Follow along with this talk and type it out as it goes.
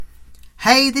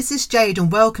Hey, this is Jade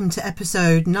and welcome to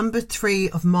episode number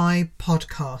 3 of my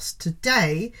podcast.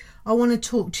 Today, I want to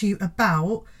talk to you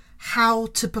about how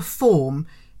to perform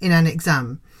in an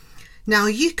exam. Now,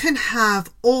 you can have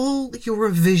all your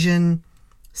revision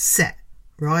set,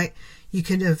 right? You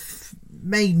can have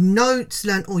made notes,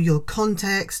 learnt all your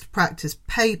context, practiced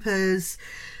papers,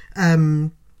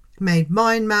 made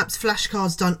mind maps,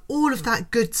 flashcards, done all of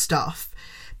that good stuff.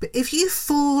 But if you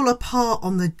fall apart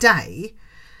on the day,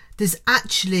 there's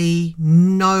actually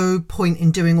no point in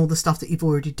doing all the stuff that you've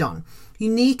already done. You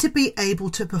need to be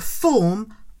able to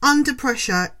perform under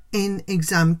pressure in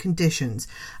exam conditions.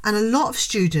 And a lot of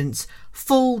students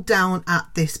fall down at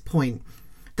this point.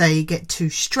 They get too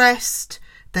stressed,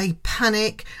 they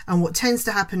panic, and what tends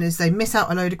to happen is they miss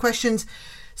out a load of questions.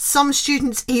 Some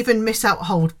students even miss out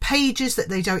whole pages that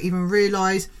they don't even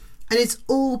realise. And it's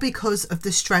all because of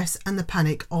the stress and the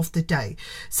panic of the day.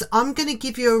 So I'm going to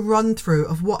give you a run through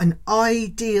of what an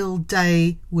ideal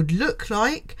day would look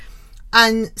like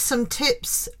and some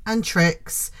tips and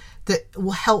tricks that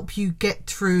will help you get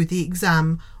through the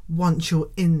exam once you're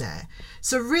in there.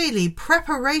 So really,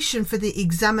 preparation for the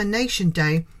examination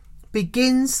day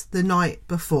begins the night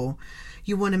before.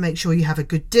 You want to make sure you have a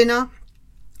good dinner.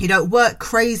 You don't work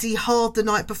crazy hard the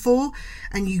night before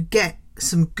and you get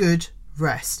some good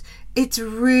rest. It's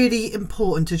really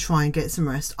important to try and get some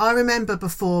rest. I remember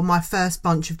before my first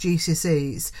bunch of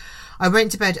GCSEs, I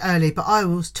went to bed early, but I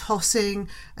was tossing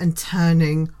and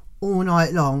turning all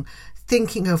night long,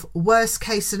 thinking of worst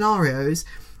case scenarios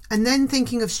and then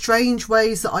thinking of strange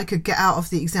ways that I could get out of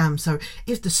the exam. So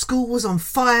if the school was on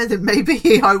fire, then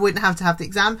maybe I wouldn't have to have the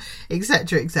exam,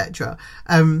 etc., etc.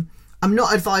 I'm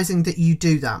not advising that you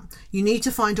do that. You need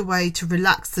to find a way to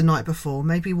relax the night before.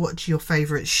 Maybe watch your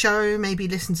favourite show, maybe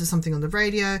listen to something on the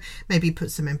radio, maybe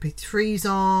put some MP3s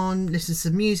on, listen to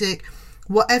some music.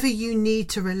 Whatever you need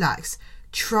to relax,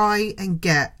 try and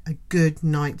get a good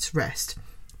night's rest.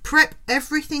 Prep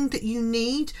everything that you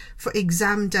need for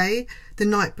exam day the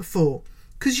night before,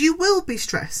 because you will be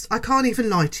stressed. I can't even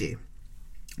lie to you.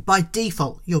 By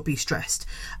default, you'll be stressed,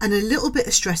 and a little bit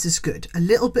of stress is good. A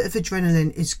little bit of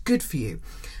adrenaline is good for you,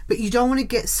 but you don't want to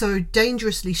get so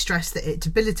dangerously stressed that it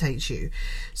debilitates you.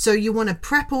 So you want to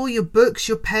prep all your books,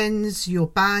 your pens, your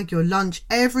bag, your lunch,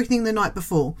 everything the night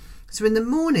before. So in the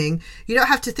morning, you don't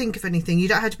have to think of anything. You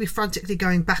don't have to be frantically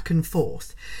going back and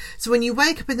forth. So when you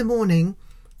wake up in the morning,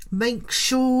 make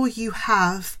sure you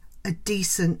have a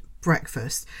decent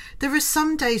breakfast. There are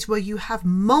some days where you have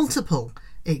multiple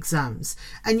exams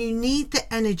and you need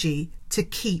the energy to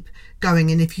keep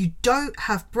going, and if you don't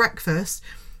have breakfast,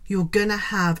 you're gonna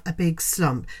have a big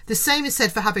slump. The same is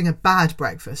said for having a bad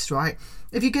breakfast, right?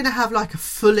 If you're gonna have like a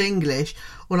full English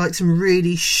or like some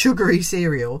really sugary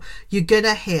cereal, you're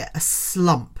gonna hit a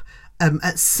slump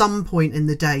at some point in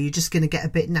the day. You're just gonna get a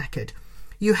bit knackered.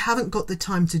 You haven't got the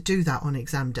time to do that on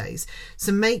exam days.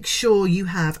 So make sure you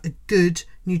have a good,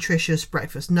 nutritious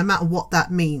breakfast, no matter what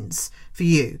that means for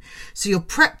you. So you're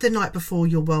prepped the night before,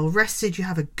 you're well rested, you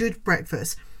have a good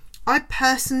breakfast. I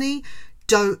personally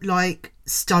don't like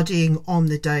studying on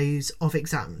the days of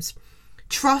exams.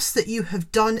 Trust that you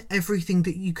have done everything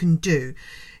that you can do.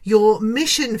 Your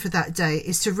mission for that day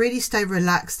is to really stay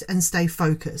relaxed and stay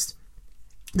focused.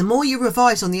 The more you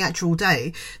revise on the actual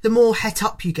day, the more het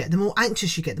up you get, the more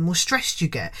anxious you get, the more stressed you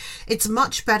get. It's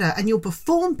much better, and you'll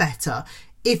perform better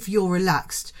if you're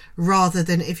relaxed rather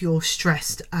than if you're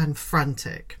stressed and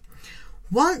frantic.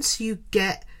 Once you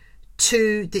get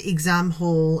to the exam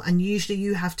hall, and usually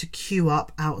you have to queue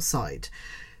up outside,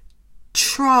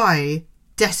 try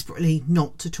desperately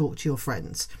not to talk to your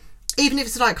friends. Even if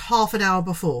it's like half an hour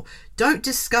before, don't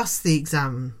discuss the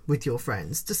exam with your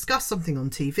friends. Discuss something on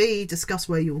TV, discuss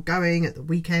where you're going at the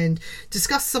weekend,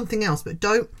 discuss something else, but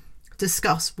don't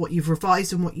discuss what you've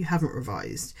revised and what you haven't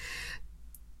revised.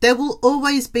 There will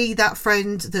always be that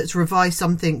friend that's revised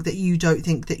something that you don't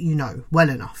think that you know well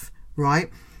enough, right?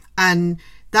 And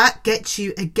that gets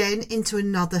you again into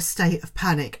another state of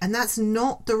panic, and that's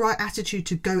not the right attitude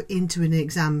to go into an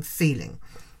exam feeling.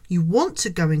 You want to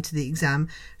go into the exam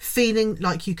feeling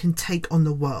like you can take on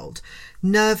the world.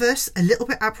 Nervous, a little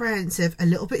bit apprehensive, a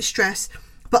little bit stressed,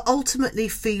 but ultimately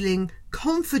feeling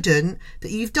confident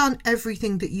that you've done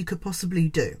everything that you could possibly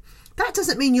do. That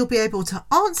doesn't mean you'll be able to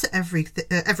answer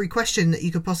every question that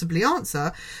you could possibly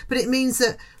answer, but it means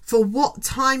that for what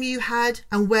time you had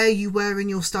and where you were in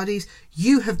your studies,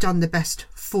 you have done the best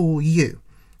for you,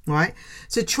 right?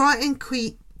 So try and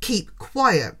keep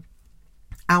quiet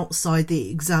outside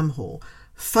the exam hall.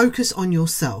 Focus on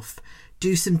yourself.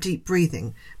 do some deep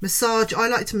breathing. Massage, I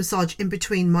like to massage in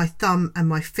between my thumb and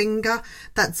my finger.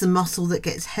 That's a muscle that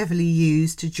gets heavily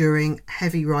used during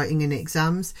heavy writing in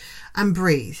exams. And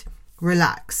breathe,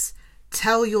 relax.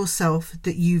 Tell yourself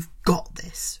that you've got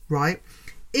this, right?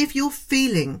 If you're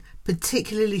feeling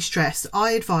particularly stressed,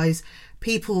 I advise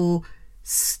people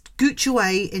scooch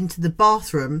away into the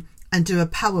bathroom and do a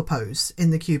power pose in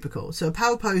the cubicle. So a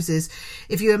power pose is,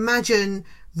 if you imagine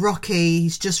Rocky,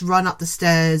 he's just run up the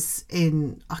stairs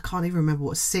in, I can't even remember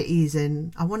what city he's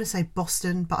in. I want to say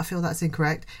Boston, but I feel that's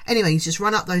incorrect. Anyway, he's just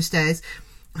run up those stairs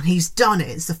and he's done it.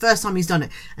 It's the first time he's done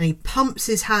it. And he pumps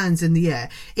his hands in the air.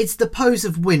 It's the pose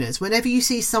of winners. Whenever you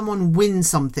see someone win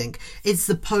something, it's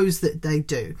the pose that they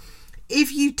do.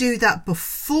 If you do that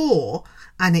before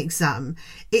an exam,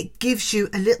 it gives you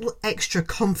a little extra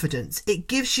confidence. It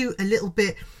gives you a little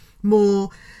bit more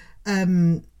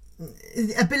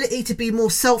ability to be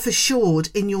more self-assured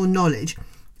in your knowledge,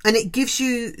 and it gives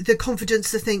you the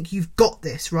confidence to think you've got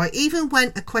this, right? Even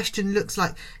when a question looks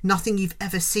like nothing you've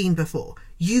ever seen before,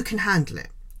 you can handle it,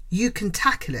 you can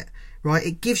tackle it, right?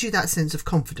 It gives you that sense of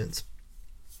confidence.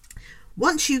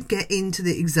 Once you get into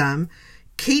the exam,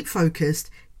 keep focused,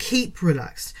 keep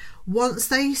relaxed. Once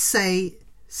they say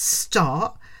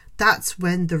start, that's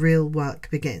when the real work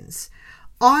begins.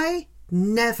 I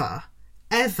never,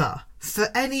 ever, for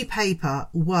any paper,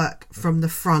 work from the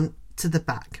front to the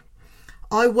back.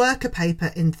 I work a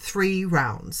paper in 3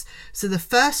 rounds. So the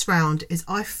first round is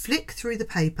I flick through the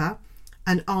paper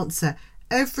and answer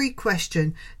every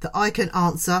question that I can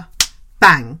answer,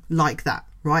 bang, like that,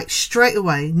 right? Straight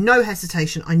away, no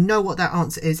hesitation. I know what that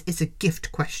answer is. It's a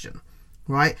gift question,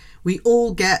 right? We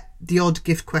all get the odd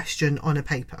gift question on a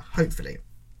paper, hopefully.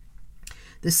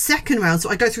 The second round, so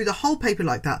I go through the whole paper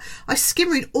like that. I skim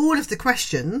read all of the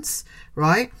questions,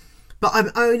 right? But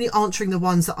I'm only answering the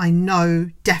ones that I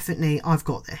know definitely I've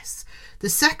got this.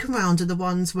 The second round are the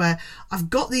ones where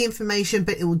I've got the information,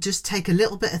 but it will just take a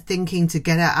little bit of thinking to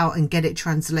get it out and get it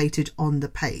translated on the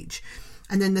page.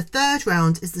 And then the third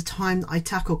round is the time that I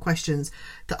tackle questions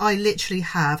that I literally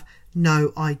have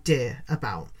no idea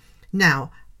about. Now,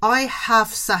 I have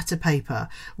sat a paper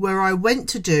where I went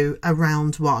to do a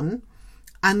round 1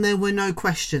 and there were no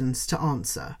questions to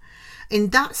answer. In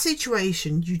that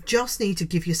situation, you just need to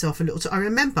give yourself a little time. I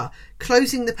remember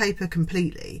closing the paper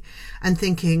completely and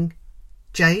thinking,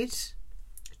 Jade,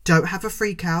 don't have a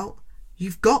freak out.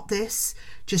 You've got this.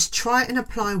 Just try and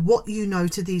apply what you know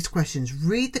to these questions.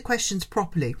 Read the questions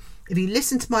properly. If you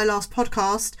listen to my last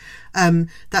podcast,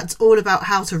 that's all about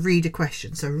how to read a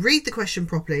question. So read the question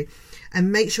properly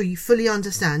and make sure you fully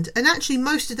understand. And actually,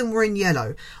 most of them were in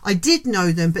yellow. I did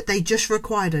know them, but they just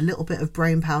required a little bit of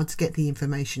brain power to get the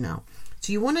information out.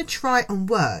 So you want to try and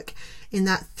work in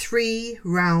that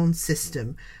 3-round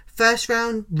system. First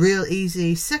round, real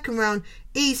easy. Second round,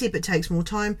 easy but takes more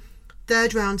time.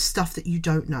 Third round, stuff that you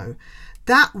don't know.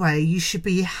 That way you should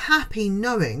be happy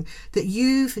knowing that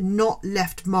you've not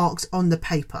left marks on the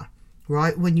paper,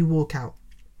 right, when you walk out.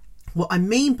 What I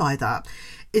mean by that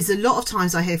is a lot of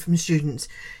times I hear from students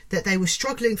that they were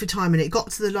struggling for time and it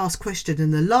got to the last question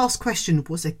and the last question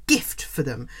was a gift for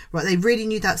them, right? They really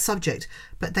knew that subject,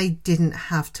 but they didn't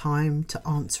have time to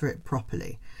answer it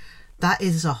properly. That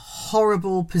is a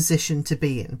horrible position to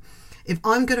be in. If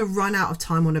I'm going to run out of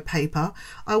time on a paper,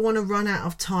 I want to run out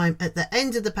of time at the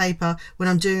end of the paper when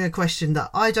I'm doing a question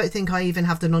that I don't think I even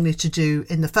have the knowledge to do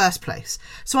in the first place.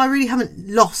 So I really haven't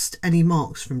lost any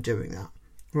marks from doing that,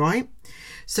 right?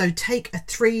 So take a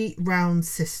 3-round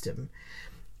system.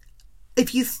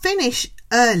 If you finish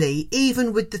early,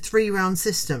 even with the 3-round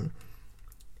system,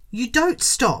 you don't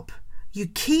stop. You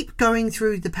keep going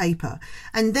through the paper,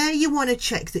 and there you want to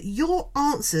check that your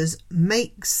answers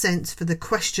make sense for the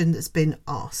question that's been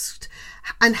asked.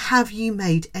 And have you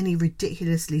made any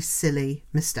ridiculously silly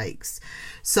mistakes?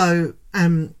 So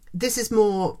this is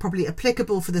more probably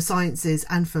applicable for the sciences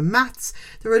and for maths.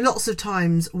 There are lots of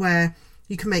times where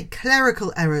you can make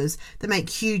clerical errors that make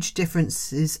huge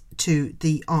differences to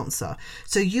the answer.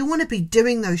 So you want to be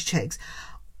doing those checks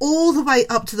all the way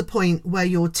up to the point where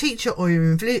your teacher or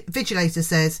your invigilator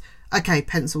says, okay,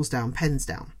 pencils down, pens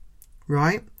down,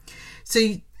 right? So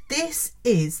this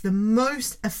is the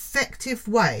most effective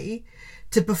way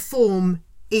to perform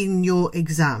in your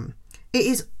exam. It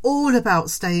is all about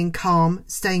staying calm,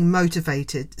 staying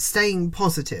motivated, staying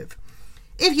positive.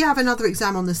 If you have another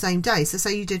exam on the same day, so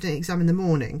say you did an exam in the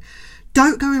morning,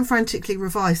 don't go and frantically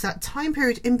revise. That time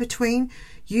period in between,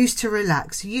 use to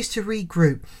relax, use to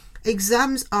regroup.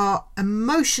 Exams are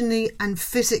emotionally and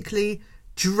physically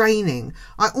draining.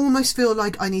 I almost feel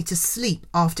like I need to sleep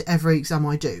after every exam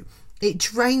I do. It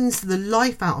drains the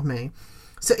life out of me.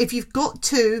 So if you've got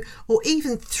 2 or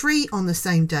even 3 on the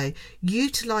same day,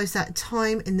 utilise that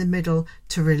time in the middle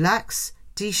to relax,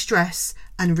 de-stress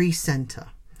and recenter.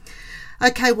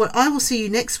 Okay, well, I will see you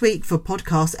next week for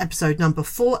podcast episode number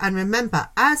 4. And remember,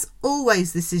 as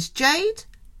always, this is Jade.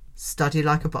 Study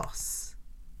like a boss.